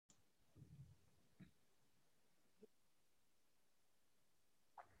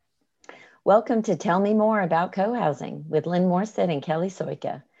Welcome to Tell Me More About Co-Housing with Lynn Morstead and Kelly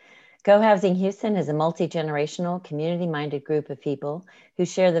Soika. Co-Housing Houston is a multi-generational, community-minded group of people who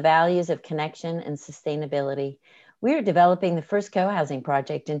share the values of connection and sustainability. We are developing the first co-housing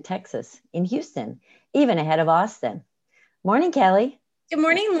project in Texas, in Houston, even ahead of Austin. Morning, Kelly. Good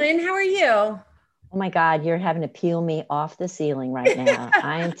morning, Lynn. How are you? Oh my God, you're having to peel me off the ceiling right now.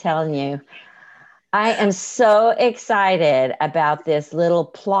 I am telling you. I am so excited about this little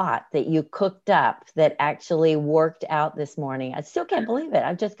plot that you cooked up that actually worked out this morning. I still can't believe it.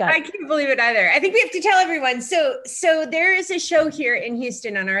 I can't believe it either. I think we have to tell everyone. So there is a show here in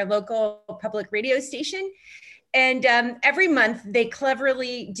Houston on our local public radio station. And every month they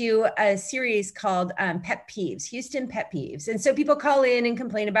cleverly do a series called Pet Peeves, Houston Pet Peeves. And so people call in and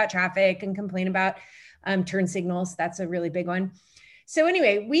complain about traffic and complain about turn signals. That's a really big one. So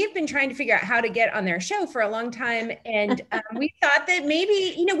anyway, we've been trying to figure out how to get on their show for a long time. And we thought that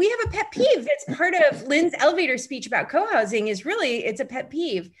maybe, we have a pet peeve that's part of Lynn's elevator speech about co-housing it's a pet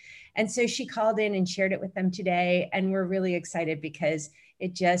peeve. And so she called in and shared it with them today. And we're really excited because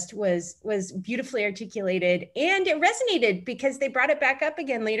it just was beautifully articulated and it resonated because they brought it back up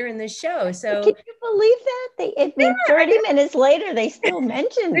again later in the show. So can you believe that? 30 minutes later, they still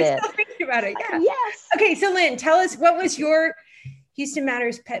mentioned it. Still thinking about it. Yeah. Yes. Okay. So Lynn, tell us, what was your Houston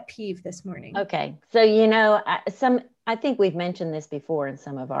Matters pet peeve this morning? Okay. So, I think we've mentioned this before in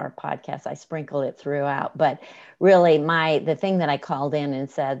some of our podcasts. I sprinkle it throughout, but really the thing that I called in and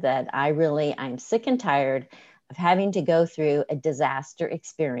said that I'm sick and tired of having to go through a disaster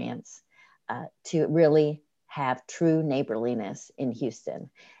experience to really have true neighborliness in Houston.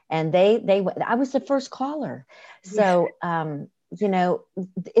 And I was the first caller. So,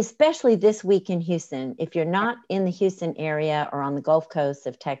 especially this week in Houston, if you're not in the Houston area or on the Gulf Coast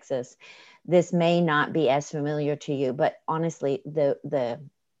of Texas, this may not be as familiar to you, but honestly, the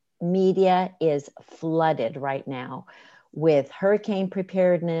media is flooded right now with hurricane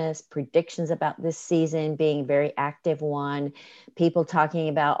preparedness, predictions about this season being a very active one, people talking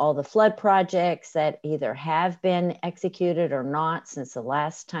about all the flood projects that either have been executed or not since the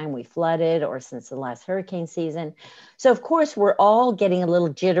last time we flooded or since the last hurricane season. So of course, we're all getting a little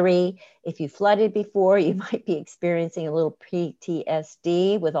jittery. If you flooded before, you might be experiencing a little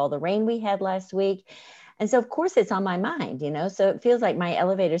PTSD with all the rain we had last week. And so, of course, it's on my mind, so it feels like my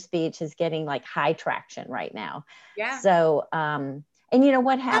elevator speech is getting like high traction right now. Yeah. So, and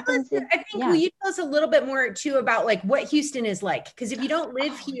what happens? Will you tell us a little bit more too about like what Houston is like? Because if you don't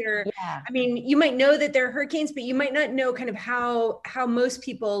live here, you might know that there are hurricanes, but you might not know kind of how most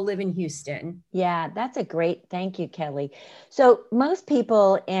people live in Houston. Yeah, thank you, Kelly. So most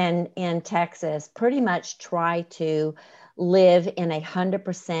people in Texas pretty much try to live in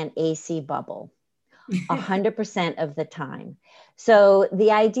 100% AC bubble. 100% of the time. So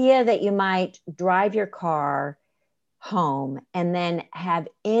the idea that you might drive your car home and then have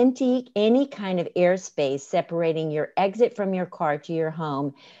any kind of airspace separating your exit from your car to your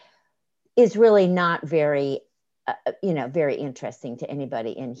home is really not very very interesting to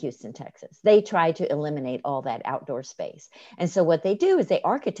anybody in Houston, Texas. They try to eliminate all that outdoor space. And so what they do is they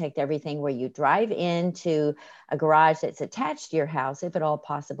architect everything where you drive into a garage that's attached to your house, if at all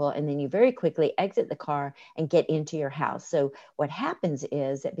possible, and then you very quickly exit the car and get into your house. So what happens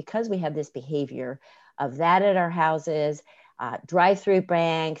is that because we have this behavior of that at our houses, drive-through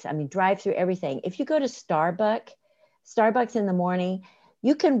banks, drive-through everything. If you go to Starbucks in the morning,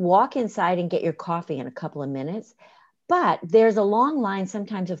 you can walk inside and get your coffee in a couple of minutes, but there's a long line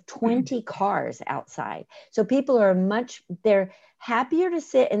sometimes of 20 cars outside. So people they're happier to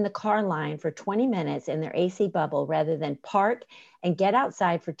sit in the car line for 20 minutes in their AC bubble rather than park and get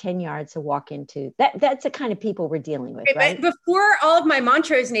outside for 10 yards to walk into. That's the kind of people we're dealing with, right? But before all of my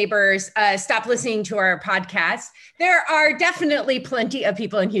Montrose neighbors stop listening to our podcast, there are definitely plenty of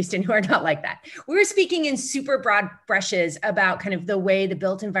people in Houston who are not like that. We're speaking in super broad brushes about kind of the way the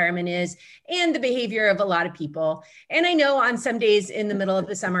built environment is and the behavior of a lot of people. And I know on some days in the middle of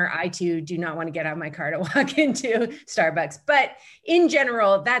the summer, I too do not want to get out of my car to walk into Starbucks. But in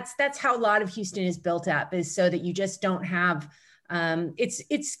general, that's how a lot of Houston is built up, is so that you just don't have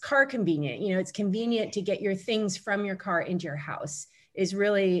it's car convenient. It's convenient to get your things from your car into your house is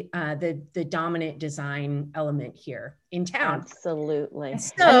really the dominant design element here in town. Absolutely.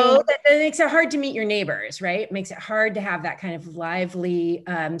 So that makes it hard to meet your neighbors, right? It makes it hard to have that kind of lively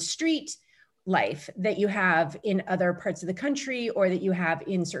street life that you have in other parts of the country or that you have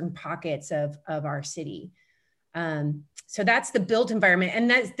in certain pockets of our city. So that's the built environment. And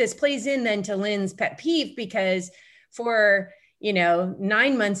this plays in then to Lynn's pet peeve, because for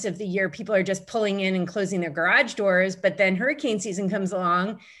 9 months of the year, people are just pulling in and closing their garage doors, but then hurricane season comes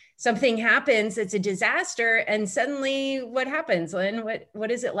along. something happens, it's a disaster, and suddenly what happens, Lynn? What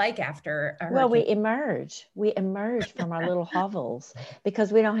is it like after a Well, hurricane? we emerge from our little hovels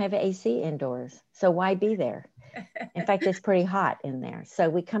because we don't have AC indoors. So why be there? In fact, it's pretty hot in there. So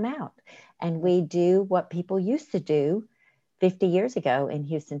we come out and we do what people used to do 50 years ago in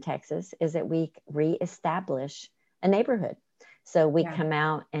Houston, Texas, is that we reestablish a neighborhood. So we come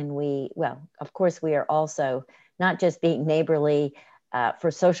out and well, of course, we are also not just being neighborly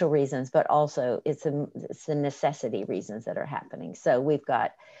for social reasons, but also it's the necessity reasons that are happening. So we've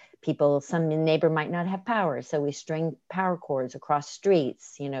got people, some neighbor might not have power, so we string power cords across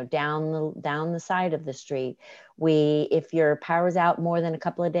streets, down the side of the street. If your power's out more than a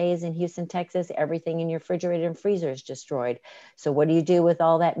couple of days in Houston, Texas, everything in your refrigerator and freezer is destroyed. So what do you do with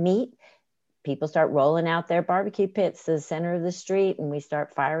all that meat? People start rolling out their barbecue pits to the center of the street, and we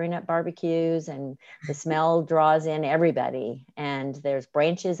start firing up barbecues, and the smell draws in everybody. And there's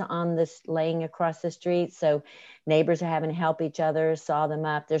branches on this laying across the street, so neighbors are having to help each other saw them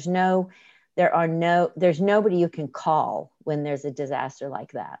up. There's nobody you can call when there's a disaster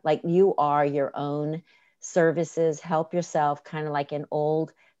like that. Like, you are your own services, help yourself, kind of like an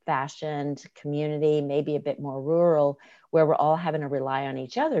old fashioned community, maybe a bit more rural, where we're all having to rely on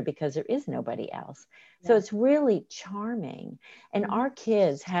each other because there is nobody else. So it's really charming. And our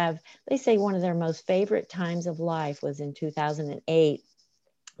kids they say one of their most favorite times of life was in 2008.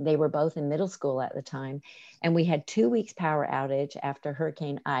 They were both in middle school at the time. And we had 2 weeks power outage after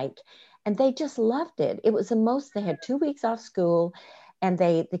Hurricane Ike. And they just loved it. It was they had 2 weeks off school. And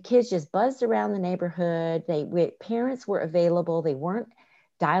the kids just buzzed around the neighborhood. Parents were available. They weren't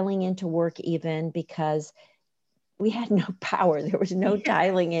dialing into work even because we had no power. There was no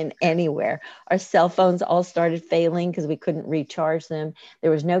dialing in anywhere. Our cell phones all started failing because we couldn't recharge them. There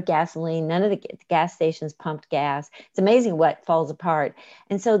was no gasoline. None of the gas stations pumped gas. It's amazing what falls apart.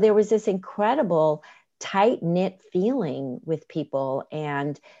 And so there was this incredible tight-knit feeling with people.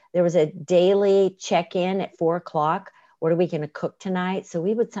 And there was a daily check-in at 4:00. What are we going to cook tonight? So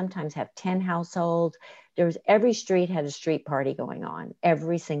we would sometimes have 10 households. Every street had a street party going on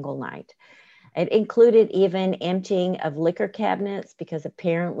every single night. It included even emptying of liquor cabinets because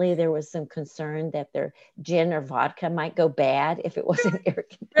apparently there was some concern that their gin or vodka might go bad if it wasn't air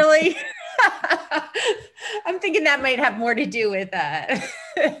conditioned. Really? I'm thinking that might have more to do with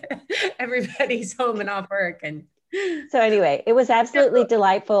everybody's home and off work. And so anyway, it was absolutely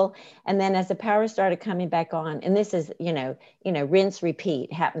delightful. And then as the power started coming back on, and this is, rinse,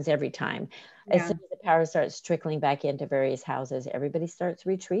 repeat, happens every time. Yeah. As soon as the power starts trickling back into various houses, everybody starts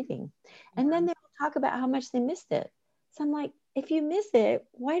retreating. And then they will talk about how much they missed it. So I'm like, if you miss it,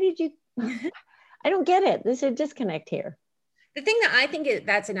 why did you? I don't get it. There's a disconnect here. The thing that I think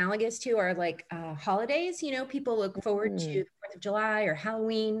that's analogous to are like holidays. People look forward to the 4th of July or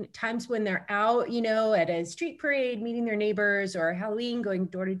Halloween, times when they're out, at a street parade, meeting their neighbors, or Halloween, going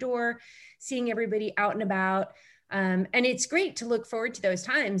door to door, seeing everybody out and about. And it's great to look forward to those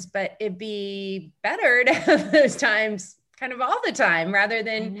times, but it'd be better to have those times kind of all the time rather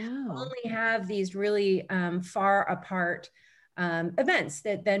than only have these really far apart events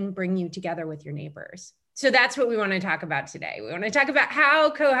that then bring you together with your neighbors. So that's what we want to talk about today. We want to talk about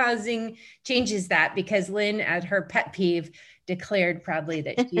how co-housing changes that, because Lynn, at her pet peeve, declared proudly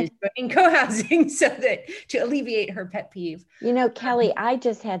that she is doing co-housing to alleviate her pet peeve. Kelly, I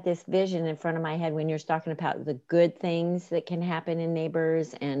just had this vision in front of my head when you're talking about the good things that can happen in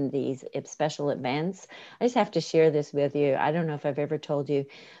neighbors and these special events. I just have to share this with you. I don't know if I've ever told you,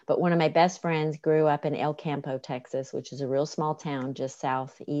 but one of my best friends grew up in El Campo, Texas, which is a real small town just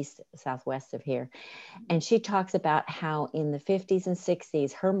southwest of here. And she talks about how in the 50s and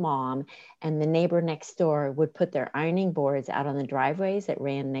 60s, her mom and the neighbor next door would put their ironing boards out on the driveways that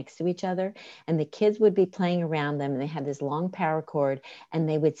ran next to each other. And the kids would be playing around them. And they had this long power cord, and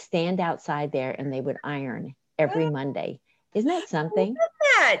they would stand outside there and they would iron every Monday. Isn't that something? I love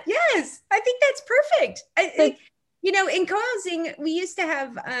that. Yes, I think that's perfect. In co-housing, we used to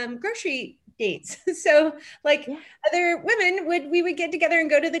have grocery dates. So other women we would get together and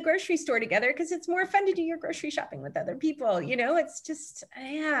go to the grocery store together because it's more fun to do your grocery shopping with other people. It's just,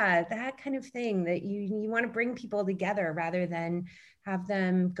 that kind of thing that you want to bring people together rather than have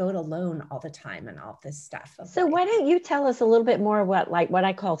them go it alone all the time and all this stuff. So why don't you tell us a little bit more what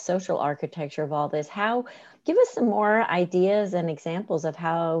I call social architecture of all this? Give us some more ideas and examples of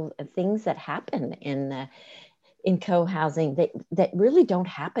how things that happen in co-housing that really don't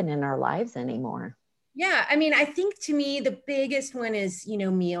happen in our lives anymore. Yeah. I mean, I think to me, the biggest one is,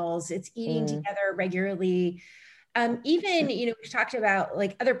 meals. It's eating together regularly. Even, we've talked about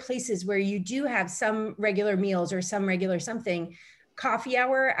like other places where you do have some regular meals or some regular something. coffee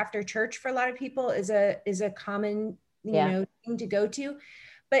hour after church for a lot of people is a common, thing to go to.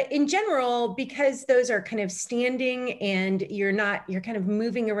 But in general, because those are kind of standing and you're kind of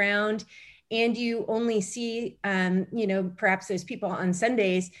moving around and you only see, perhaps those people on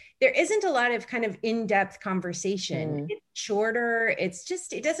Sundays, there isn't a lot of kind of in-depth conversation. It's shorter. It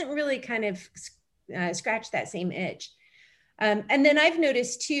doesn't really kind of scratch that same itch. And then I've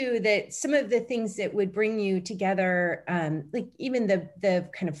noticed too, that some of the things that would bring you together, like even the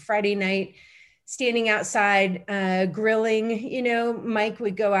kind of Friday night, standing outside, grilling, Mike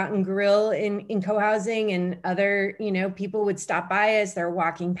would go out and grill in co-housing, and other, people would stop by as they're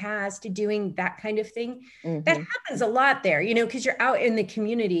walking past, doing that kind of thing. That happens a lot there, because you're out in the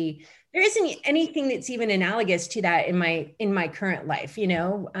community. There isn't anything that's even analogous to that in my current life,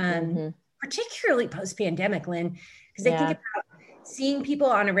 particularly post-pandemic, Lynn, because I think about seeing people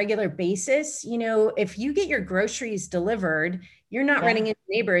on a regular basis. If you get your groceries delivered, you're not running into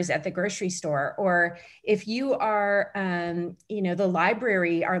neighbors at the grocery store. Or if you are, the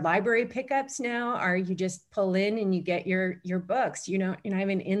library, our library pickups now are, you just pull in and you get your books, you're not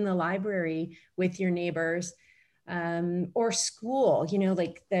even in the library with your neighbors. Or school,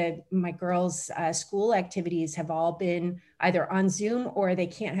 like my girls' school activities have all been either on Zoom, or they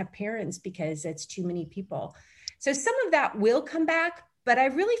can't have parents because it's too many people. So some of that will come back, but I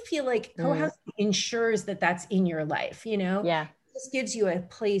really feel like co-housing ensures that that's in your life, This gives you a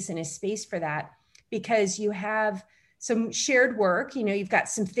place and a space for that, because you have some shared work, you've got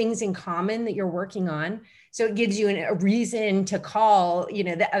some things in common that you're working on. So it gives you a reason to call,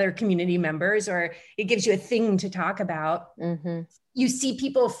 the other community members, or it gives you a thing to talk about. You see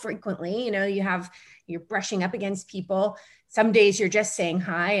people frequently, you're brushing up against people. Some days you're just saying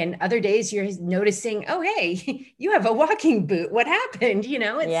hi, and other days you're noticing, oh, hey, you have a walking boot. What happened?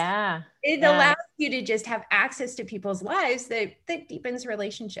 It allows you to just have access to people's lives that deepens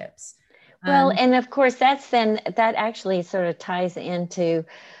relationships. Well, and of course, that actually sort of ties into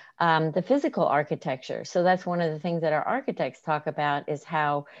the physical architecture. So that's one of the things that our architects talk about, is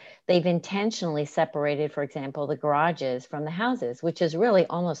how they've intentionally separated, for example, the garages from the houses, which is really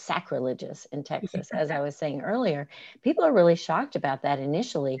almost sacrilegious in Texas. As I was saying earlier, people are really shocked about that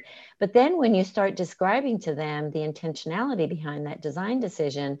initially. But then when you start describing to them the intentionality behind that design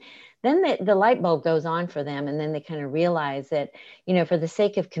decision, then the light bulb goes on for them. And then they kind of realize that, for the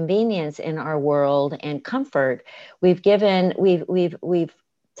sake of convenience in our world and comfort, we've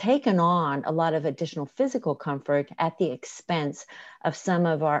taken on a lot of additional physical comfort at the expense of some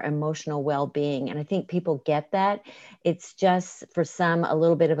of our emotional well-being. And I think people get that. It's just, for some, a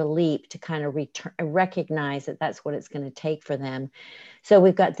little bit of a leap to kind of recognize that that's what it's going to take for them. So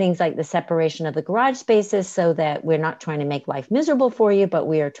we've got things like the separation of the garage spaces, so that we're not trying to make life miserable for you, but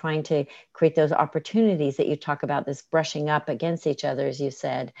we are trying to create those opportunities that you talk about, this brushing up against each other, as you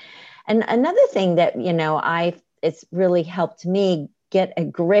said. And another thing that, it's really helped me get a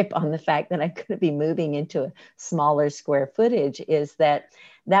grip on the fact that I'm going to be moving into a smaller square footage, is that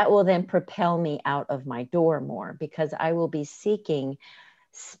will then propel me out of my door more, because I will be seeking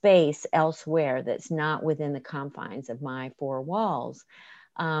space elsewhere that's not within the confines of my four walls.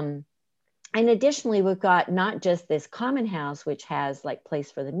 And additionally, we've got not just this common house, which has like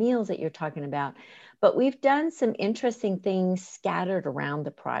place for the meals that you're talking about, but we've done some interesting things scattered around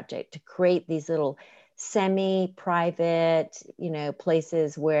the project to create these little semi-private,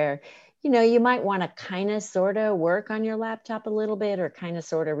 places where, you might want to kind of sort of work on your laptop a little bit, or kind of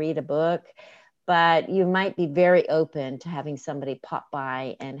sort of read a book, but you might be very open to having somebody pop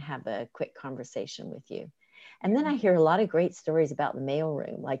by and have a quick conversation with you. And then I hear a lot of great stories about the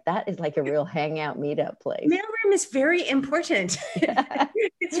mailroom. Like, that is like a real hangout meetup place. Mailroom is very important.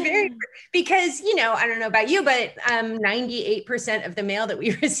 It's very, because, I don't know about you, but 98% of the mail that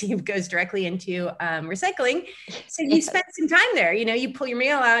we receive goes directly into recycling. So you spend some time there, you pull your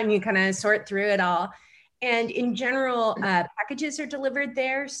mail out and you kind of sort through it all. And in general, packages are delivered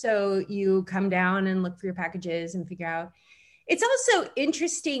there. So you come down and look for your packages and figure out. It's also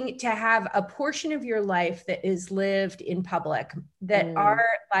interesting to have a portion of your life that is lived in public, that our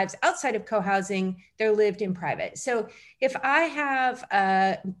lives outside of co-housing, they're lived in private. So if I have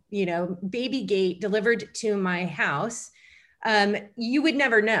a, baby gate delivered to my house, you would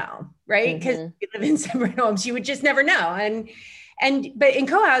never know, right? Because you live in separate homes, you would just never know. But in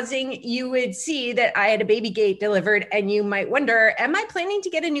co-housing, you would see that I had a baby gate delivered, and you might wonder, am I planning to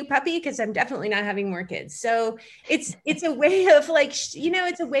get a new puppy? Because I'm definitely not having more kids. So it's a way of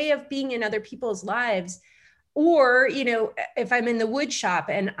it's a way of being in other people's lives. Or, if I'm in the wood shop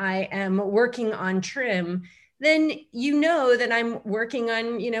and I am working on trim, then that I'm working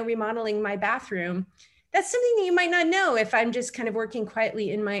on, remodeling my bathroom. that's something that you might not know if I'm just kind of working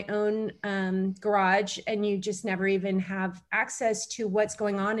quietly in my own garage, and you just never even have access to what's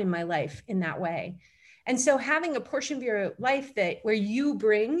going on in my life in that way. And so having a portion of your life that where you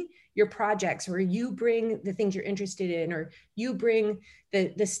bring your projects, or you bring the things you're interested in, or you bring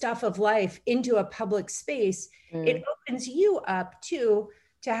the stuff of life into a public space, it opens you up to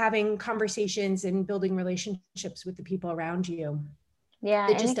having conversations and building relationships with the people around you. Yeah.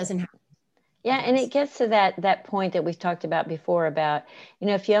 It just doesn't happen. Yeah, and it gets to that point that we've talked about before about,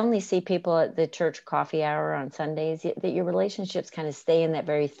 if you only see people at the church coffee hour on Sundays, that your relationships kind of stay in that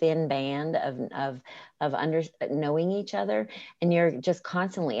very thin band of knowing each other, and you're just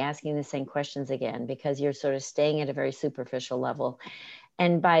constantly asking the same questions again because you're sort of staying at a very superficial level.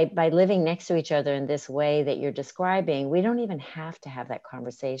 And by living next to each other in this way that you're describing, we don't even have to have that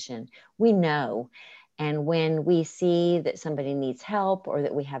conversation. We know. And when we see that somebody needs help, or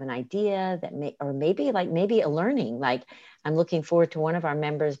that we have an idea that maybe a learning, like I'm looking forward to one of our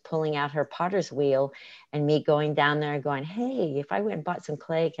members pulling out her potter's wheel and me going down there and going, hey, if I went and bought some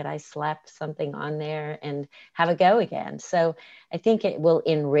clay, could I slap something on there and have a go again? So I think it will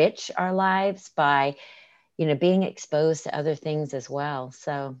enrich our lives by, being exposed to other things as well.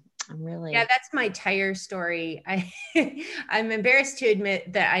 So Yeah, that's my tire story. I'm embarrassed to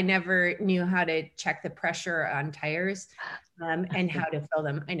admit that I never knew how to check the pressure on tires and how to fill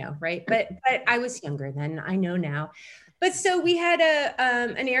them. I know, right? But I was younger then. I know now. But so we had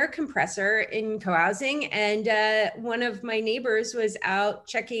an air compressor in co-housing, and one of my neighbors was out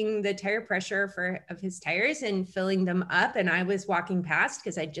checking the tire pressure of his tires and filling them up. And I was walking past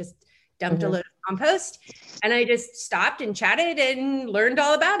because I just dumped a load of compost, and I just stopped and chatted and learned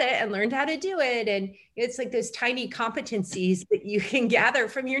all about it and learned how to do it. And it's like those tiny competencies that you can gather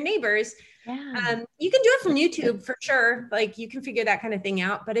from your neighbors. Yeah. You can do it from YouTube for sure. Like you can figure that kind of thing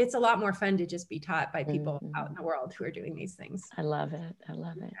out, but it's a lot more fun to just be taught by people out in the world who are doing these things. I love it. I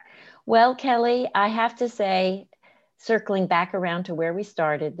love it. Well, Kelly, I have to say, circling back around to where we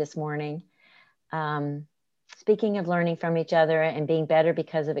started this morning, speaking of learning from each other and being better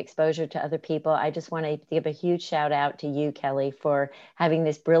because of exposure to other people, I just want to give a huge shout out to you, Kelly, for having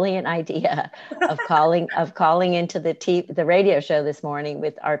this brilliant idea of calling into the radio show this morning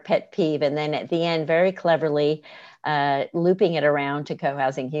with our pet peeve, and then at the end, very cleverly looping it around to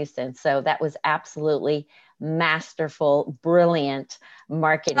Co-Housing Houston. So that was absolutely masterful, brilliant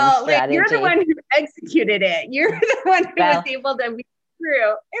marketing strategy. You're the one who executed it. You're the one who was able to be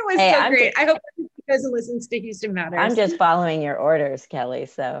through. It was so great. I hope doesn't listen to Houston Matters. I'm just following your orders, Kelly.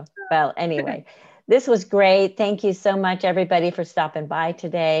 So, well, anyway, this was great. Thank you so much, everybody, for stopping by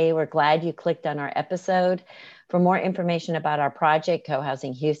today. We're glad you clicked on our episode. For more information about our project,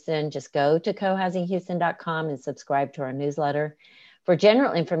 Co-Housing Houston, just go to cohousinghouston.com and subscribe to our newsletter. For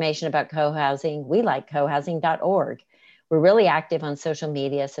general information about co-housing, we like cohousing.org. We're really active on social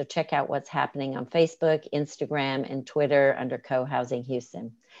media, so check out what's happening on Facebook, Instagram, and Twitter under Co-Housing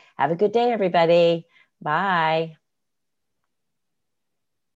Houston. Have a good day, everybody. Bye.